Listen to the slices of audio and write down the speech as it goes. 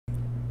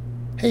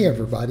Hey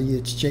everybody,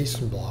 it's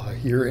Jason Blaha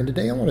here, and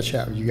today I want to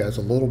chat with you guys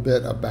a little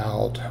bit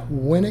about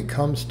when it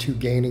comes to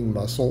gaining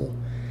muscle.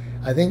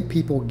 I think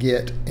people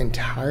get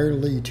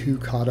entirely too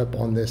caught up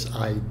on this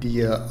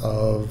idea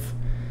of,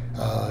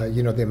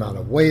 the amount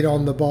of weight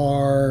on the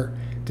bar.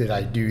 Did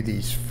I do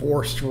these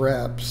forced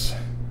reps?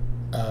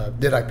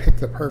 Did I pick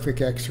the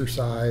perfect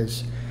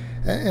exercise?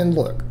 And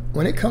look,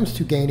 when it comes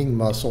to gaining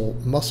muscle,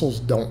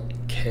 muscles don't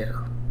care.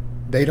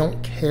 They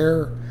don't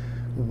care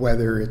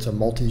whether it's a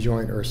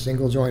multi-joint or a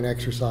single joint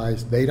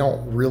exercise. They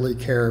don't really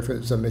care if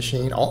it's a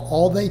machine.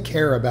 All they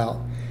care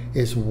about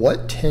is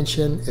what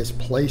tension is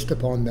placed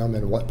upon them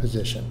in what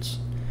positions.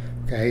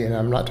 Okay, and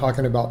I'm not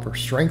talking about for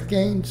strength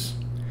gains.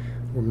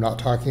 I'm not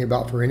talking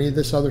about for any of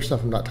this other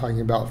stuff. I'm not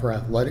talking about for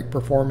athletic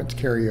performance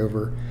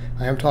carryover.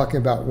 I am talking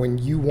about when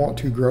you want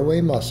to grow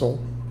a muscle.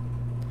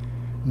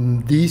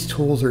 These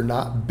tools are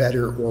not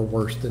better or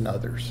worse than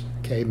others.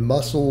 Okay,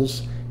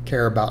 muscles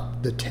care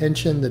about the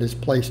tension that is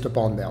placed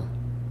upon them.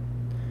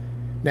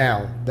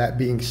 Now, that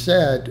being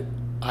said,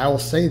 I'll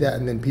say that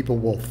and then people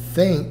will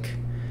think,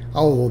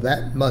 oh, well,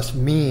 that must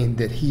mean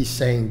that he's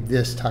saying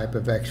this type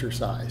of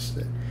exercise.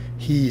 That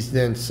he's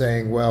then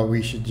saying, well,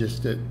 we should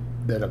just,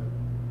 that a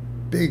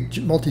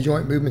big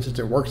multi-joint movement, since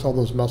it works all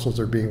those muscles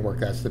are being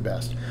worked, that's the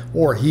best.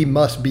 Or he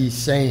must be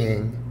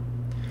saying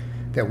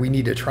that we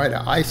need to try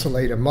to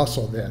isolate a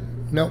muscle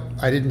then. No,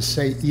 I didn't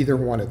say either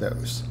one of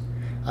those.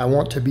 I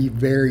want to be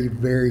very,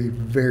 very,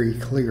 very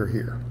clear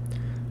here.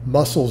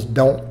 Muscles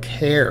don't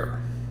care.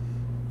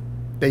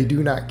 They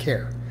do not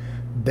care.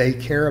 They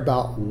care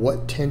about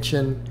what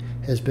tension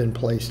has been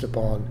placed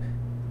upon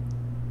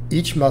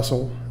each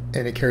muscle,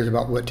 and it cares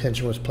about what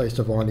tension was placed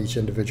upon each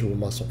individual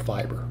muscle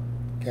fiber.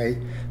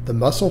 Okay? The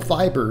muscle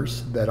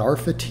fibers that are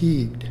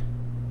fatigued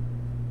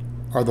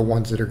are the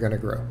ones that are going to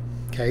grow.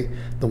 Okay?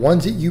 The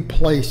ones that you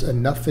place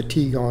enough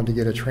fatigue on to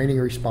get a training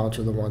response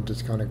are the ones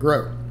that's going to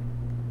grow.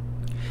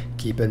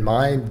 Keep in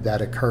mind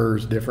that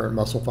occurs, different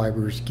muscle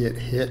fibers get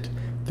hit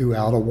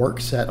throughout a work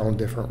set on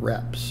different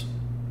reps.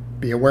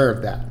 Be aware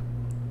of that.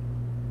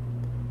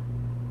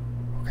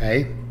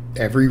 Okay?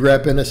 Every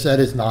rep in a set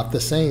is not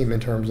the same in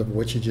terms of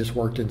what you just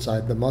worked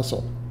inside the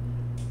muscle.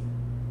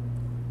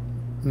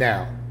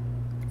 Now,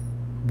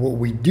 what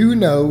we do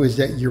know is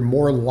that you're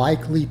more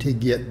likely to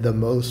get the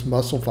most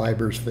muscle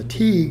fibers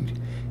fatigued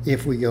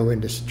if we go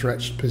into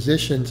stretched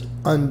positions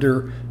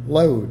under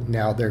load.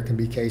 Now, there can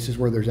be cases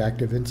where there's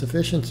active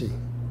insufficiency.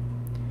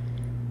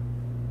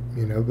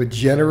 But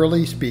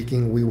generally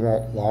speaking, we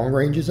want long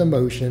ranges of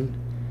motion,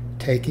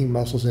 taking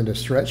muscles into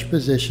stretched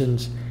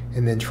positions,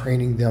 and then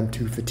training them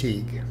to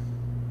fatigue.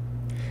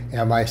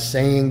 Am I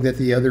saying that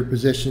the other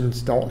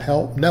positions don't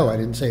help? No, I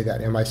didn't say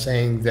that. Am I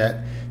saying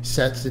that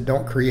sets that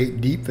don't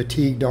create deep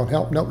fatigue don't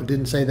help? No, I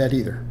didn't say that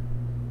either.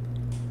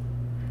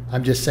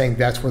 I'm just saying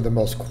that's where the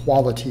most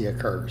quality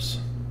occurs.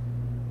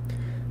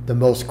 The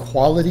most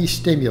quality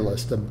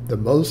stimulus, the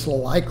most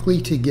likely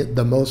to get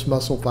the most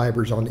muscle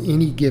fibers on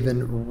any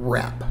given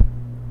rep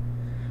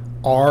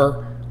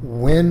are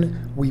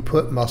when we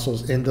put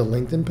muscles into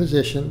lengthened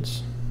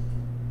positions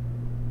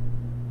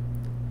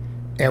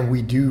and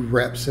we do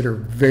reps that are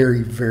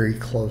very, very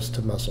close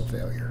to muscle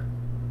failure.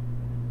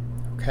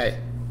 Okay.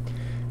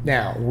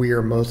 Now, we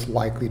are most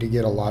likely to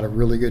get a lot of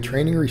really good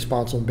training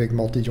response on big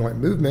multi-joint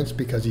movements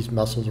because these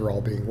muscles are all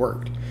being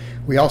worked.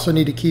 We also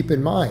need to keep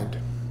in mind,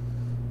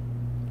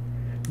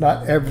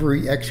 not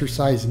every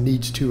exercise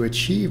needs to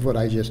achieve what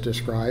I just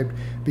described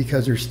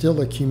because there's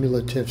still a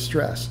cumulative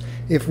stress.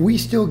 If we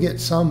still get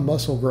some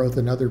muscle growth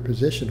in other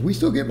positions, we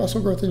still get muscle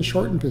growth in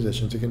shortened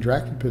positions and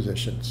contracted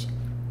positions.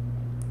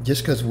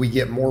 Just because we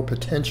get more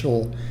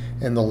potential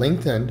in the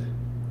lengthened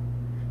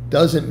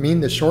doesn't mean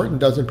the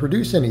shortened doesn't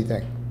produce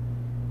anything.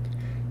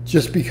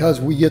 Just because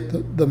we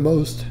get the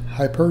most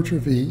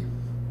hypertrophy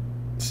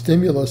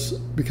stimulus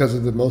because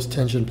of the most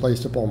tension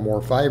placed upon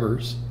more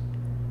fibers,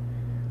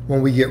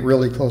 when we get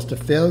really close to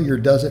failure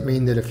doesn't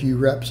mean that a few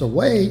reps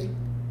away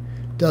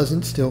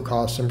doesn't still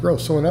cause some growth.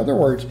 So in other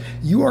words,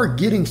 you are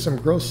getting some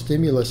growth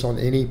stimulus on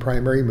any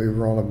primary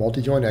mover on a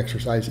multi-joint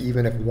exercise,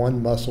 even if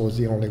one muscle is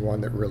the only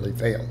one that really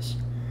fails.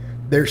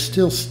 There's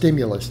still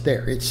stimulus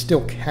there. It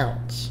still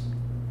counts.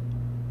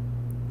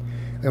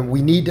 And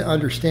we need to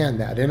understand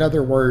that. In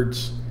other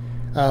words,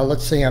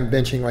 let's say I'm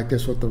benching like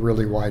this with the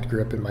really wide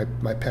grip and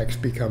my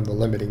pecs become the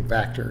limiting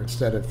factor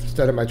instead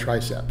of my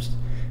triceps.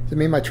 Does it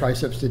mean my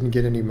triceps didn't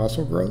get any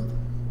muscle growth?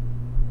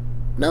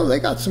 No, they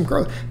got some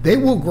growth. They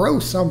will grow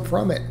some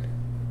from it.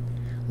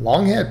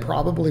 Long head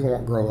probably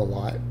won't grow a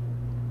lot,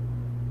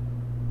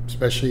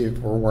 especially if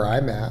we're where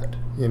I'm at,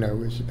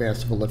 as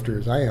advanced of a lifter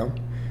as I am.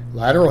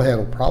 Lateral head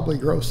will probably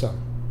grow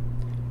some.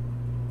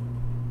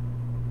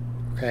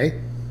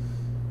 Okay?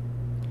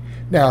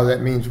 Now,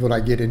 that means would I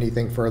get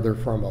anything further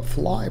from a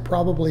fly?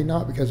 Probably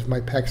not, because if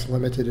my pecs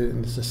limited it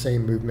and it's the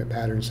same movement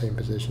pattern, same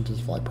positions as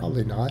a fly,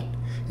 probably not.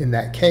 In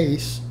that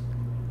case,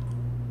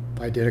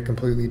 if I did a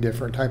completely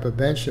different type of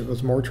bench that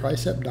was more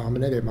tricep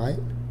dominant, it might,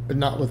 but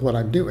not with what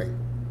I'm doing,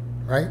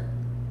 right?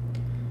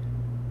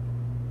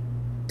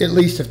 At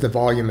least if the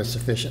volume is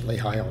sufficiently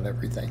high on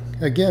everything.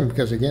 Again,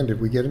 because again, did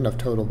we get enough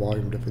total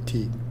volume to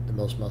fatigue the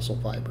most muscle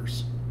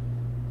fibers?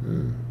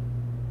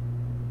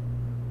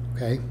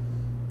 Okay,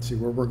 see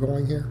where we're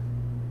going here?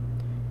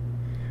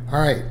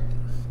 All right.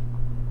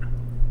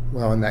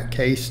 Well, in that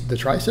case, the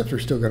triceps are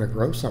still going to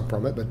grow some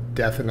from it, but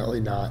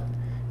definitely not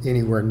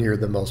anywhere near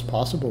the most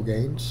possible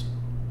gains.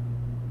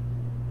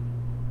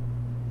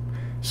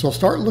 So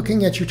start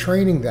looking at your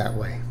training that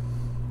way.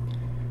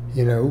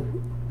 You know,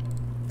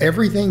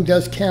 everything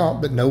does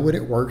count, but know what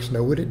it works,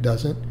 know what it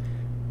doesn't,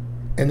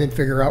 and then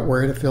figure out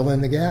where to fill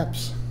in the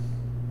gaps.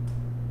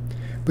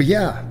 But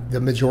yeah, the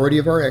majority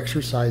of our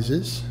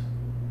exercises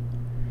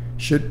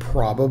should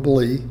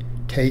probably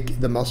take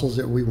the muscles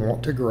that we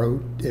want to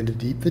grow into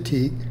deep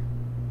fatigue.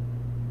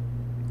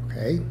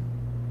 Okay,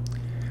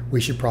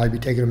 we should probably be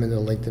taking them into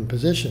lengthened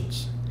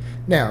positions.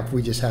 Now, if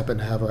we just happen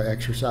to have an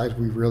exercise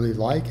we really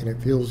like and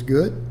it feels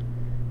good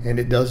and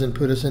it doesn't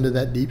put us into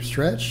that deep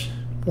stretch,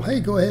 well,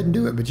 hey, go ahead and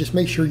do it, but just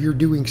make sure you're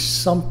doing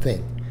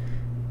something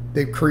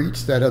that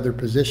creates that other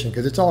position,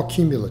 because it's all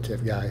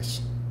cumulative,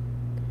 guys.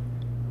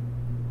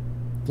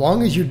 As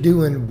long as you're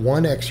doing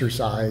one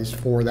exercise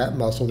for that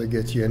muscle that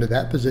gets you into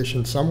that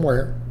position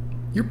somewhere,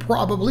 you're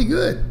probably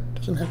good. It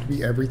doesn't have to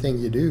be everything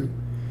you do,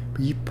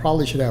 but you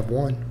probably should have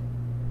one.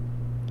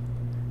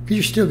 Because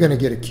you're still going to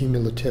get a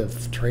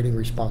cumulative training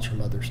response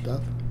from other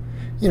stuff.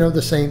 You know,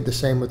 the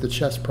same with the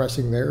chest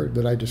pressing there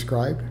that I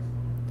described.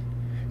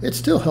 It's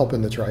still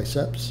helping the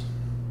triceps.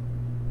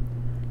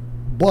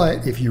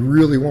 But if you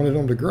really wanted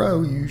them to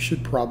grow, you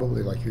should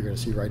probably, like you're going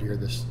to see right here,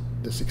 this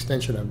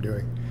extension I'm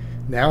doing.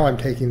 Now I'm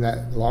taking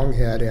that long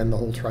head and the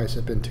whole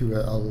tricep into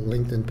a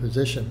lengthened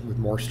position with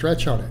more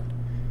stretch on it.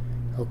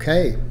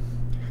 Okay,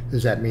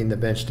 does that mean the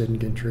bench didn't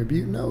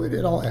contribute? No,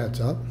 it all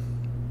adds up.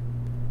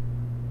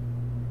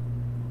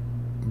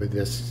 But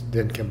this,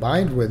 then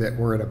combined with it,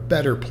 we're in a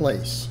better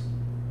place.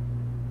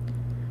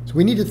 So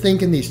we need to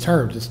think in these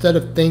terms instead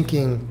of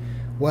thinking,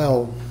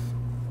 well,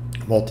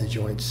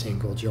 multi-joint,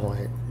 single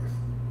joint,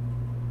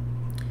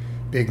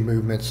 big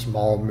movement,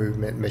 small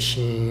movement,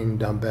 machine,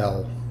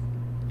 dumbbell.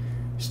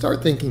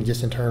 Start thinking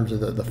just in terms of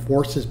the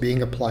forces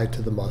being applied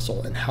to the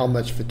muscle and how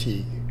much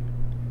fatigue.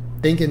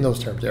 Think in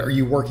those terms. Are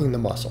you working the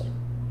muscle?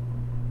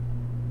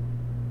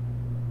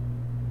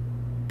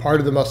 Part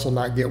of the muscle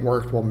not get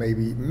worked, well,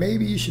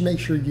 maybe you should make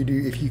sure you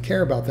do. If you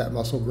care about that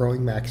muscle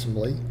growing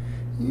maximally,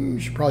 you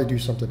should probably do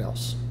something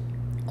else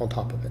on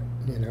top of it,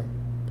 you know.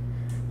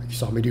 Like you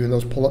saw me doing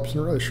those pull-ups in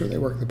a row. Sure, they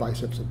work the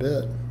biceps a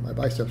bit. My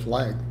biceps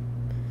lag.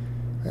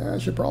 I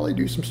should probably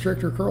do some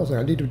stricter curls, and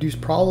I need to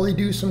probably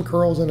do some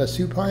curls in a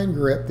supine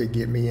grip that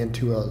get me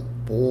into a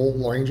full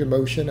range of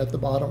motion at the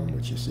bottom,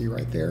 which you see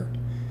right there.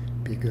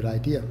 Be a good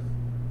idea.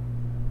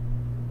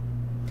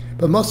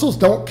 But muscles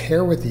don't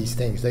care with these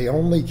things. They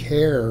only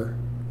care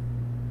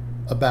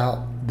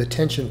about the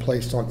tension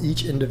placed on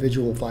each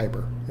individual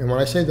fiber. And when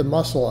I say the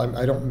muscle,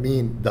 I don't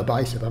mean the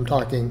bicep. I'm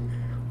talking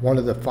one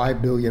of the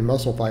 5 billion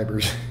muscle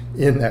fibers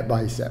in that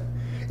bicep.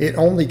 It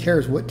only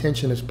cares what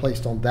tension is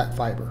placed on that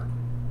fiber.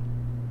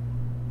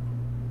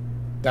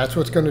 That's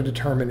what's going to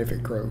determine if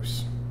it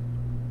grows,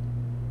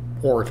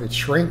 or if it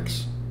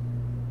shrinks,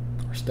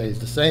 or stays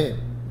the same,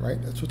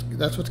 right? That's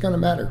what's going to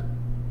matter.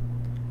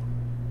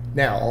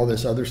 Now, all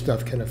this other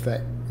stuff can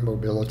affect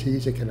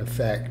mobilities. It can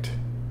affect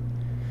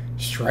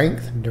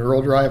strength,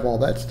 neural drive, all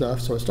that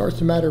stuff. So it starts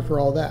to matter for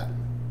all that,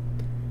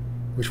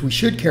 which we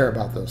should care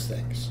about those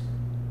things.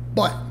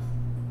 But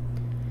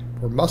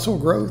for muscle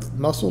growth,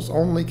 muscles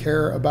only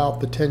care about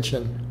the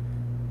tension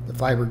the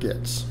fiber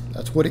gets.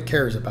 That's what it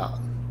cares about.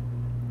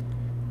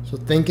 So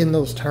think in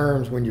those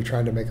terms when you're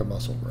trying to make a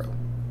muscle grow.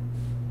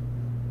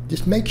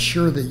 Just make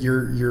sure that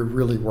you're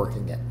really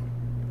working it.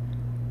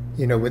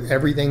 You know, with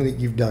everything that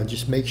you've done,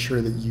 just make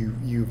sure that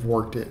you've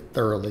worked it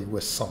thoroughly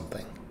with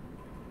something.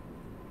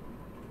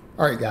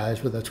 All right,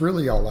 guys, well, that's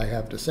really all I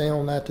have to say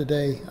on that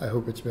today. I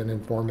hope it's been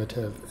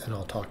informative, and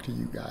I'll talk to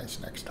you guys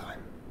next time.